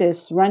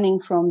axis running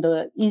from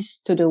the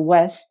east to the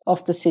west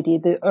of the city,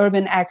 the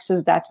urban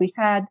axis that we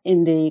had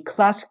in the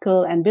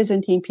classical and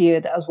Byzantine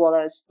period, as well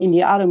as in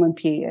the Ottoman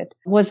period,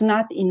 was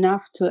not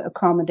enough to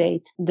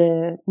accommodate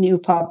the new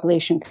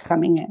population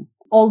coming in.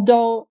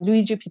 Although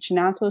Luigi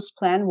Picinato's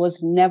plan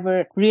was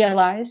never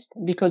realized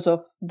because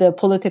of the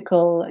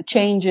political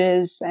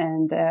changes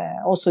and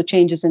also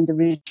changes in the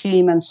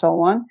regime and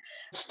so on,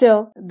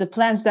 still the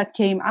plans that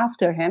came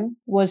after him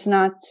was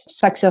not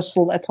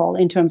successful at all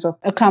in terms of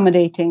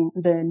accommodating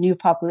the new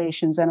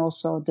populations and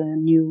also the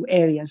new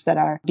areas that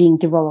are being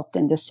developed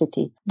in the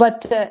city.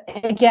 But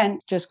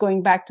again, just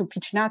going back to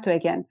Picinato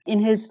again,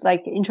 in his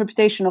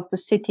interpretation of the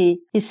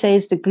city, he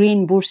says the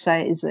green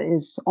Bursa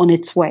is on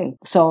its way.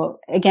 So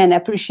again,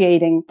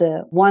 appreciating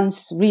the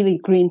once really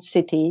green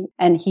city,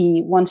 and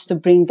he wants to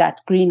bring that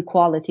green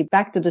quality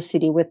back to the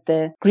city with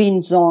the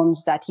green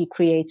zones that he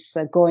creates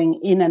going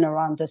in and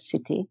around the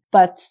city.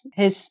 But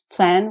his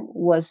plan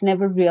was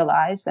never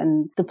realized,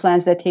 and the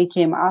plans that he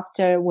came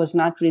after was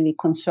not really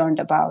concerned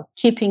about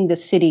keeping the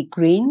city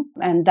green.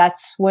 And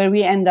that's where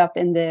we end up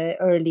in the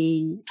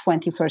early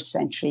 21st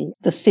century,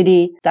 the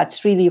city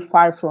that's really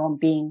far from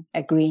being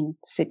a green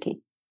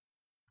city.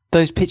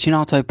 Those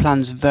Picinato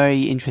plans are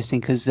very interesting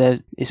because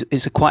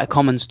it's quite a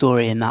common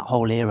story in that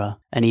whole era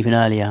and even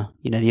earlier,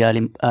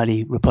 the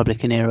early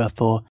Republican era,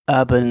 for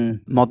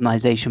urban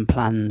modernization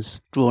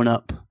plans drawn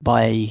up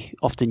by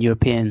often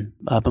European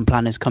urban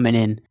planners coming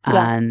in.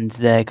 Yeah. And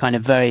they're kind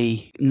of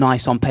very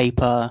nice on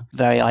paper,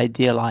 very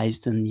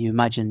idealized. And you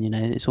imagine,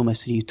 it's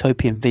almost a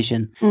utopian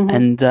vision. Mm-hmm.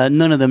 And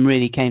none of them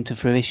really came to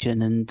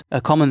fruition. And a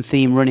common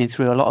theme running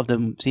through a lot of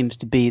them seems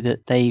to be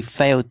that they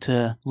failed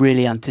to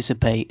really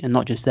anticipate, and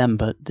not just them,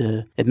 but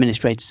the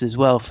administrators as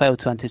well, failed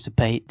to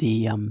anticipate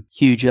the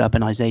huge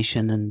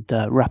urbanization and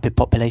rapid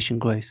population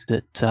growth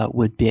that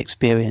would be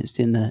experienced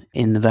in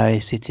the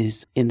various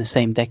cities in the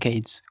same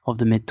decades of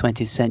the mid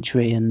 20th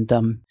century. And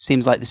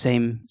seems like the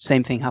same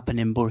thing happened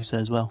in Bursa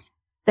as well.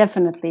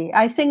 Definitely.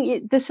 I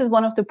think this is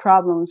one of the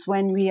problems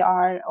when we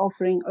are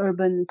offering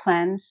urban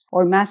plans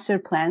or master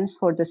plans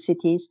for the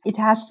cities. It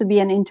has to be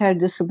an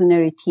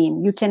interdisciplinary team.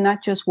 You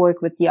cannot just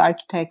work with the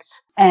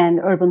architects and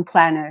urban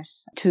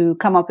planners to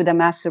come up with a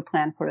master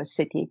plan for a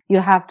city. You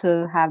have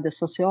to have the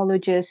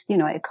sociologists,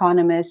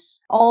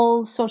 economists,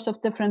 all sorts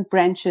of different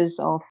branches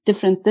of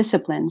different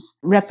disciplines,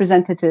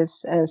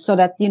 representatives, so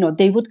that,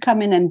 they would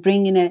come in and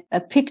bring in a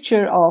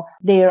picture of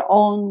their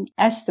own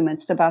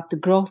estimates about the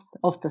growth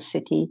of the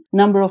city,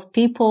 number of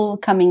people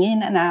coming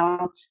in and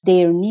out,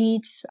 their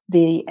needs,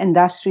 the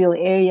industrial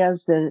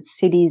areas, the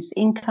city's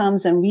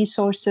incomes and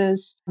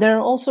resources. There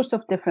are all sorts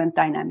of different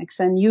dynamics.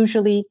 And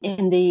usually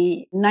in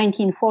the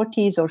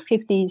 1940s or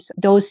 50s,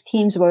 those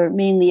teams were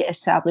mainly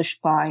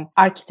established by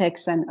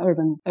architects and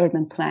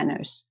urban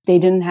planners. They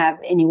didn't have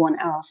anyone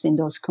else in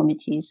those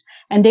committees.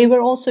 And they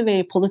were also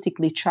very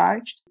politically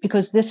charged,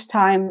 because this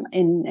time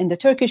in the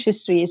Turkish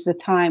history is the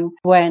time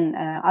when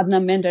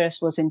Adnan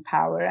Menderes was in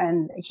power,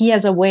 and he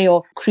has a way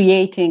of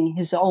creating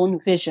his own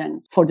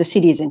vision for the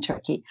cities in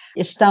Turkey.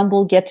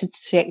 Istanbul gets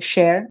its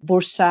share,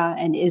 Bursa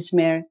and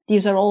Izmir.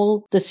 These are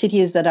all the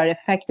cities that are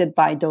affected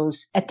by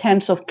those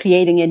attempts of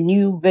creating a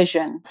new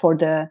vision for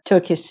the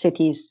Turkish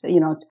cities,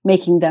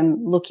 making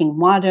them looking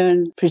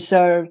modern,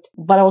 preserved,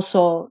 but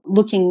also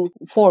looking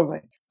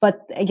forward.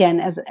 But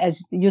again,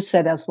 as you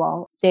said as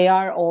well, they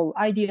are all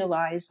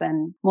idealized,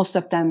 and most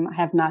of them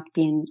have not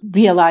been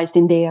realized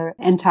in their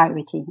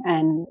entirety.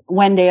 And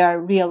when they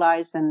are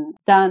realized and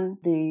done,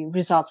 the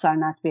results are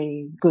not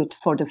very good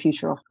for the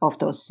future of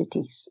those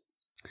cities.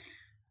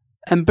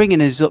 And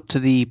bringing us up to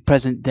the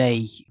present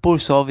day,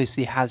 Bursa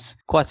obviously has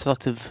quite a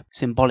lot of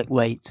symbolic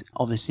weight,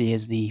 obviously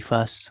as the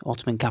first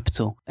Ottoman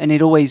capital. And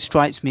it always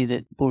strikes me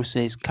that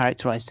Bursa is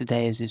characterized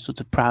today as a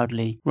sort of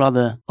proudly,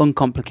 rather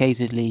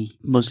uncomplicatedly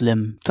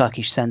Muslim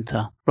Turkish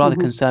centre, rather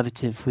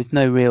conservative, with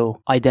no real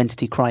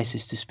identity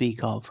crisis to speak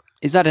of.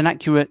 Is that an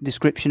accurate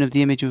description of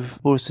the image of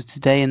Bursa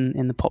today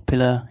in the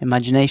popular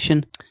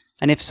imagination?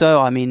 And if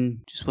so,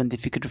 just wondered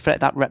if you could reflect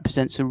that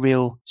represents a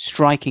real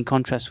striking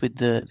contrast with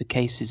the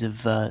cases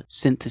of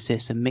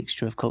synthesis and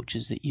mixture of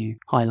cultures that you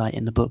highlight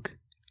in the book.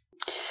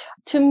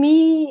 To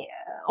me,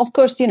 of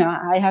course,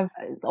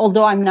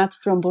 although I'm not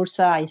from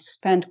Bursa, I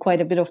spent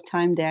quite a bit of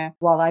time there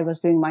while I was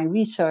doing my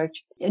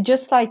research.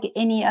 Just like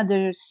any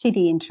other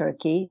city in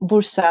Turkey,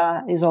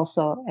 Bursa is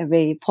also a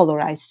very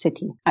polarized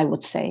city, I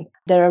would say.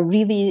 There are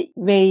really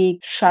very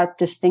sharp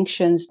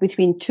distinctions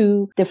between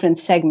two different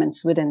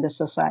segments within the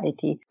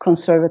society,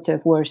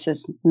 conservative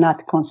versus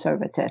not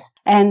conservative.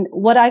 And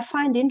what I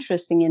find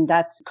interesting in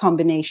that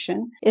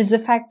combination is the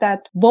fact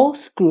that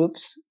both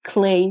groups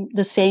claim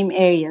the same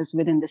areas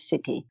within the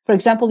city. For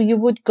example, you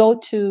would go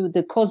to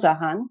the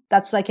Kozahan.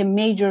 That's like a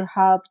major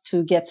hub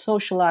to get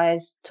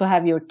socialized, to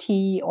have your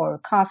tea or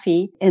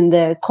coffee in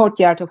the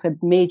courtyard of a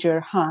major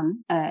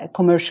han, a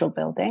commercial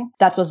building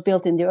that was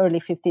built in the early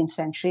 15th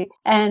century.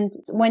 And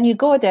when you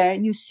go there,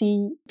 you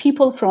see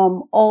people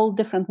from all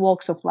different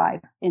walks of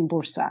life in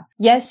Bursa.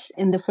 Yes,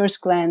 in the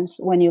first glance,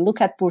 when you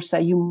look at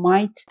Bursa, you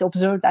might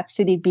observe that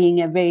city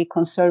being a very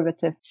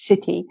conservative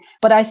city.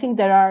 But I think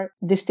there are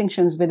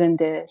distinctions within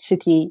the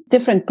city,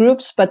 different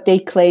groups, but they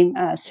claim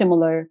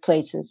similar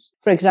places.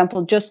 For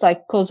example, just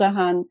like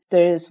Kozahan,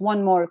 there is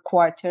one more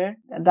quarter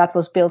that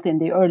was built in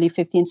the early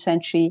 15th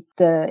century,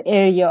 the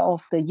area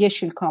of the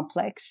Yeşil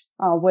complex,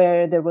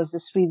 where there was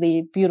this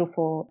really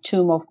beautiful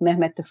tomb of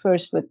Mehmet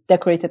I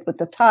decorated with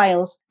the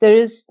tiles. There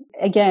is,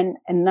 again,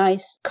 a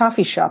nice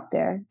coffee shop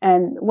there.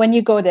 And when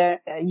you go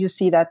there, you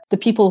see that the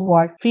people who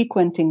are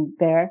frequenting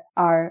there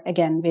are,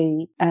 again,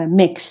 very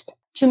mixed.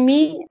 To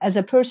me, as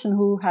a person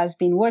who has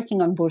been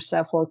working on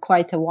Bursa for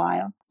quite a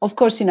while, of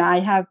course, I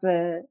have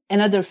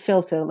another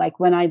filter. Like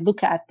when I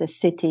look at the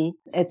city,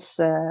 it's,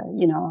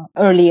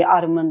 early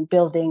Ottoman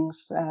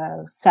buildings,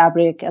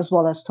 fabric, as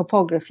well as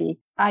topography.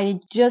 I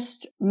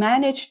just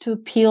managed to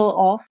peel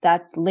off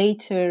that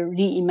later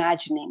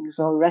reimaginings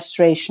or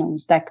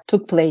restorations that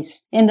took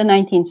place in the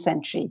 19th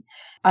century.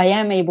 I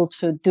am able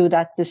to do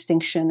that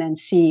distinction and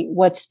see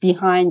what's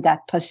behind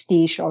that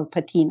pastiche or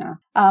patina.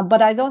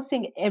 But I don't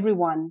think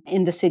everyone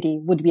in the city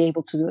would be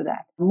able to do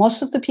that.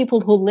 Most of the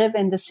people who live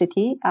in the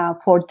city,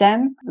 for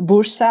them,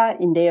 Bursa,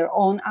 in their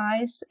own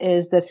eyes,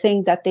 is the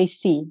thing that they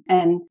see.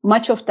 And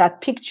much of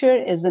that picture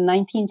is the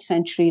 19th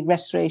century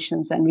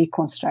restorations and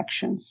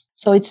reconstructions.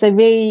 So it's a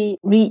very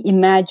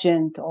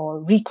reimagined or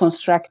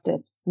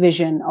reconstructed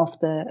vision of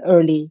the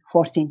early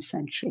 14th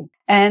century.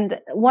 And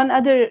one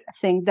other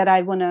thing that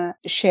I want to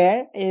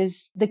share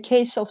is the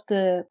case of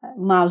the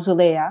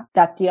mausolea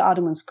that the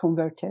Ottomans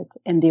converted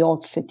in the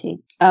old city.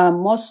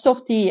 Most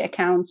of the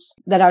accounts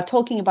that are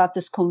talking about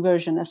this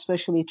conversion,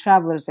 especially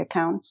travelers'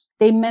 accounts,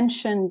 they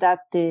mention that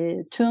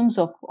the tombs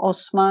of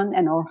Osman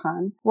and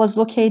Orhan was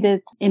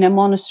located in a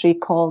monastery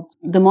called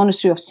the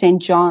Monastery of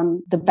St.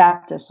 John the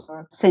Baptist,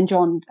 or St.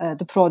 John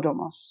the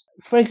Prodromos.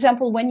 For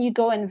example, when you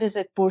go and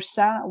visit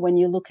Bursa, when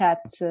you look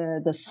at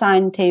the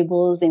sign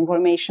tables,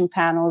 information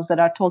panels that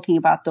are talking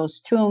about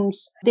those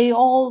tombs, they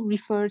all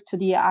refer to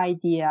the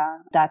idea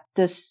that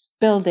this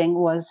building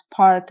was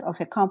part of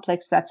a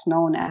complex that's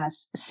known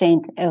as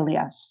Saint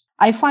Elias.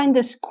 I find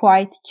this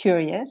quite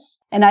curious.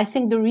 And I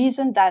think the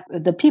reason that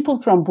the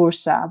people from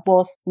Bursa,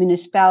 both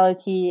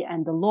municipality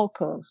and the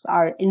locals,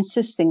 are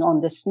insisting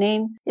on this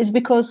name is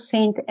because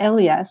Saint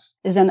Elias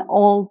is an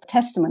Old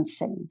Testament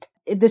saint.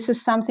 This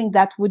is something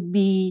that would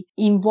be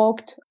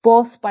invoked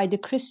both by the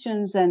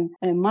Christians and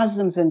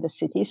Muslims in the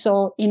city.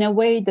 So in a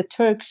way, the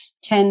Turks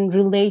can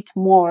relate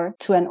more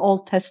to an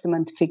Old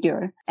Testament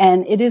figure.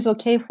 And it is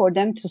okay for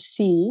them to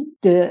see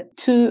the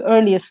two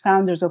earliest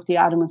founders of the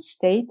Ottoman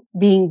state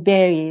being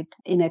buried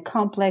in a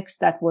complex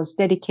that was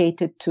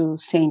dedicated to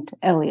Saint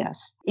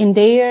Elias. In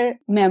their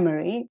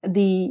memory,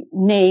 the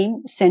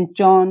name St.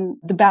 John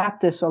the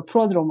Baptist or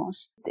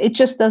Prodromos, it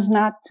just does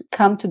not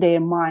come to their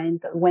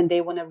mind when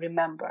they want to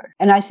remember.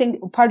 And I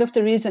think part of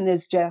the reason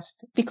is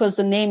just because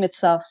the name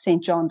itself,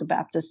 St. John the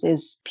Baptist,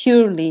 is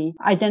purely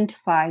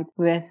identified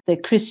with the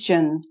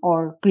Christian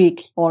or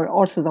Greek or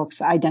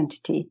Orthodox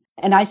identity.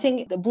 And I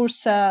think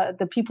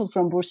the people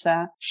from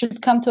Bursa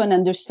should come to an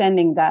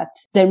understanding that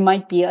there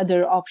might be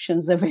other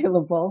options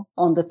available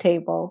on the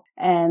table.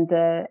 And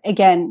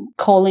again,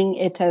 calling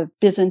it a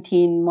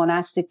Byzantine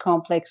monastic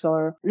complex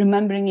or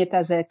remembering it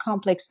as a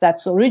complex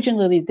that's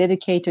originally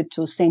dedicated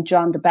to St.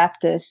 John the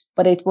Baptist,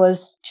 but it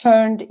was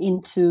turned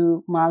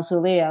into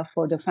mausolea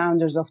for the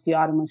founders of the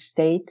Ottoman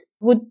state,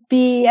 would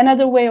be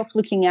another way of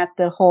looking at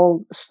the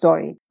whole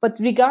story. But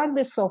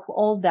regardless of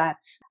all that,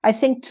 I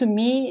think to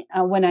me,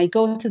 when I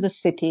go to the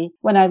city,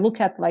 when I look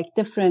at like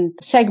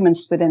different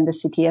segments within the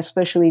city,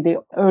 especially the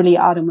early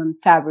Ottoman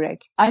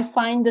fabric, I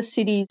find the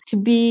city to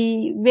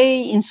be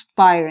very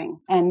inspiring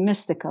and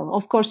mystical.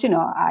 Of course,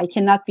 I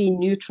cannot be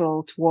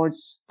neutral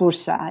towards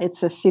Bursa.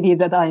 It's a city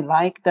that I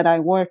like, that I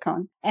work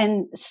on.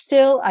 And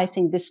still, I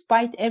think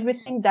despite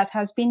everything that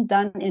has been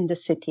done in the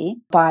city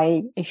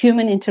by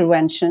human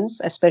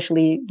interventions,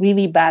 especially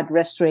really bad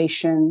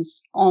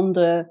restorations on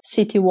the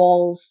city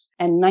walls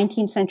and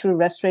 19th century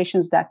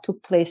restorations that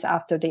took place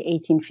after the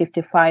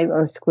 1855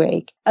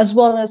 earthquake, as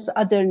well as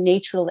other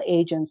natural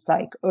agents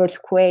like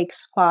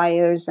earthquakes,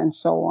 fires, and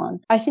so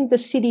on. I think the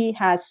city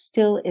has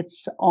still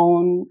its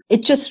own,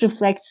 it just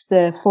reflects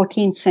the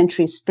 14th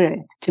century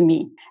spirit to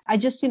me. I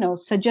just,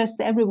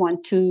 suggest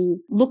everyone to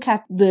look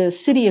at the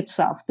city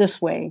itself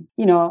this way.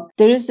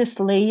 There is this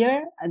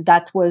layer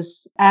that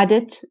was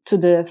added to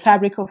the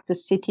fabric of the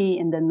city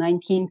in the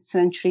 19th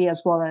century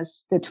as well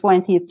as the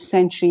 20th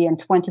century and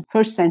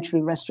 21st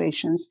century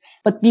restorations.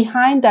 But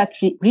behind that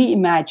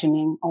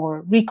reimagining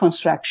or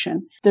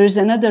reconstruction, there is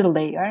another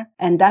layer,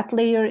 and that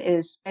layer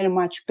is very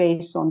much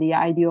based on the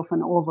idea of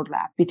an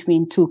overlap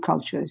between two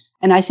cultures.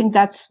 And I think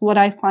that's what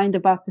I find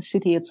about the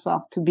city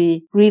itself to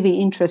be really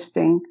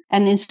interesting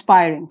and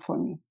inspiring for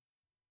me.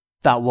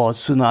 That was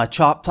Suna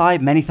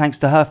Chagptai. Many thanks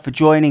to her for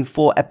joining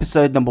for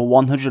episode number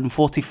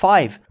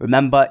 145.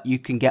 Remember, you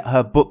can get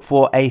her book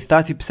for a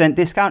 30%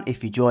 discount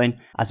if you join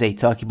as a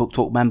Turkey Book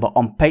Talk member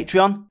on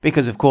Patreon,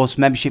 because of course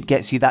membership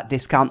gets you that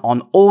discount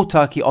on all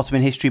Turkey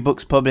Ottoman history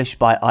books published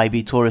by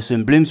IB Tauris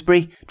and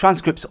Bloomsbury,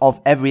 transcripts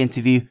of every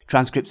interview,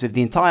 transcripts of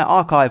the entire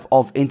archive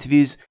of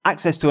interviews,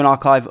 access to an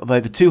archive of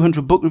over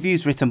 200 book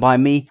reviews written by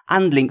me,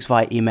 and links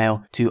via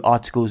email to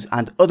articles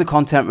and other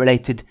content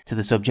related to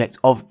the subject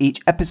of each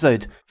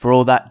episode. For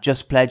all that,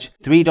 just pledge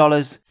 $3,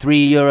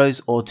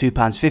 €3 or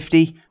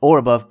 £2.50 or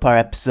above per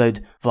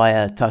episode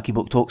via Turkey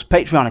Book Talk's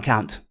Patreon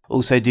account.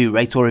 Also do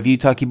rate or review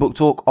Turkey Book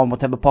Talk on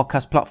whatever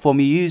podcast platform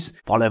you use.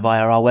 Follow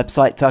via our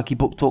website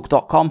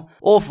turkeybooktalk.com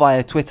or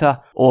via Twitter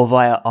or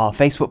via our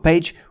Facebook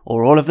page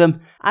or all of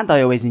them. And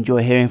I always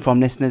enjoy hearing from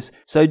listeners,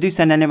 so do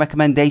send any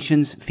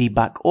recommendations,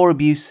 feedback or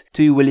abuse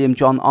to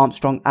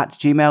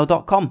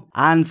williamjohnarmstrong@gmail.com.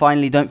 And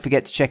finally, don't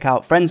forget to check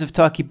out Friends of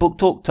Turkey Book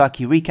Talk,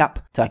 Turkey Recap.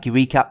 Turkey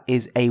Recap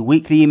is a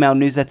weekly email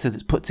newsletter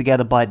that's put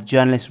together by the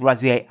journalists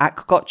Razieh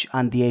Akkoç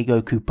and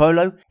Diego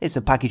Cupolo. It's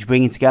a package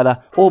bringing together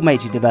all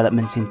major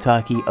developments in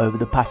Turkey over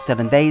the past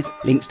 7 days,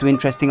 links to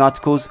interesting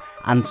articles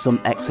and some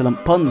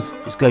excellent puns.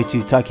 Just go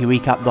to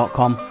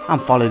turkeyrecap.com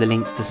and follow the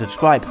links to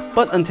subscribe.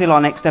 But until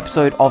our next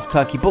episode of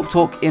Turkey Book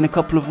Talk in a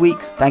couple of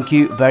weeks, thank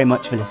you very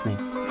much for listening.